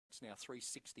It's now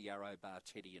 360 Arrow Bar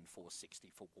Teddy and 460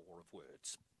 for War of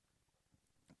Words.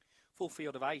 Full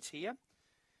field of 8 here.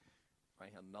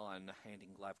 Greyhound 9, Hand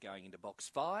in Glove going into box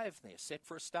 5. They're set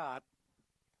for a start.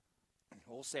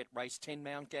 All set, race 10,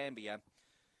 Mt-Gambier.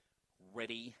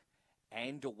 Ready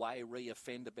and away.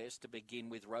 Reoffender best to begin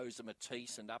with. Rosa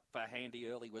Matisse, and up handy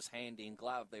early was Hand in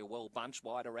Glove. They're well bunched.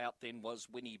 Wider out then was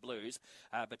Winnie Blues.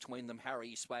 Between them,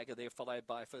 Harry Swagger. They're followed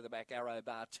by further back Arrow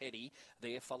Bar Teddy.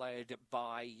 They're followed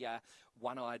by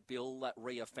One-Eyed Bill.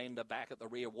 Reoffender back at the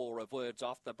rear. War of Words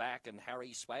off the back, and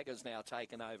Harry Swagger's now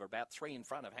taken over. About 3 in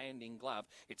front of Hand in Glove.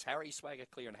 It's Harry Swagger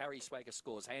clear, and Harry Swagger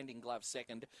scores. Hand in Glove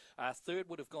second. Third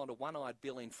would have gone to One-Eyed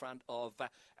Bill in front of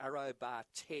Arrow Bar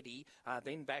Teddy.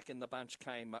 Then back in the bunch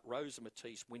came Rosa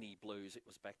Matisse, Winnie Blues. It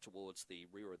was back towards the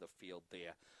rear of the field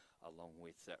there, along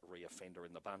with Reoffender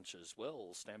in the bunch as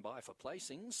well. Stand by for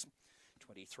placings.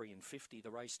 23 and 50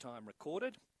 the race time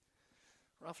recorded,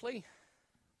 roughly.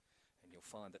 And you'll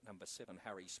find that number 7,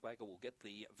 Harry Swagger, will get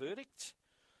the verdict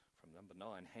from number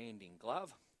 9, Hand in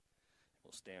Glove.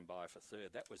 We'll stand by for third.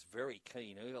 That was very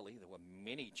keen early. There were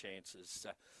many chances.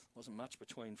 Wasn't much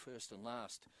between first and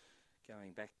last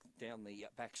going back down the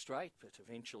back straight, but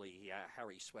eventually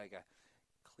Harry Swagger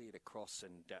cleared across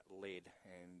and led,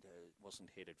 and wasn't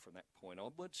headed from that point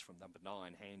onwards. From number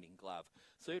 9, Hand in Glove.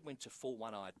 Third went to 4,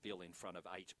 One-Eyed Bill in front of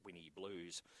 8, Winnie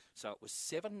Blues. So it was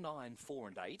 7, 9, 4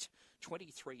 and 8.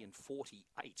 23 and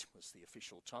 48 was the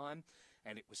official time,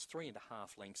 and it was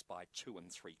 3.5 lengths by 2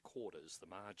 3/4 the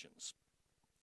margins.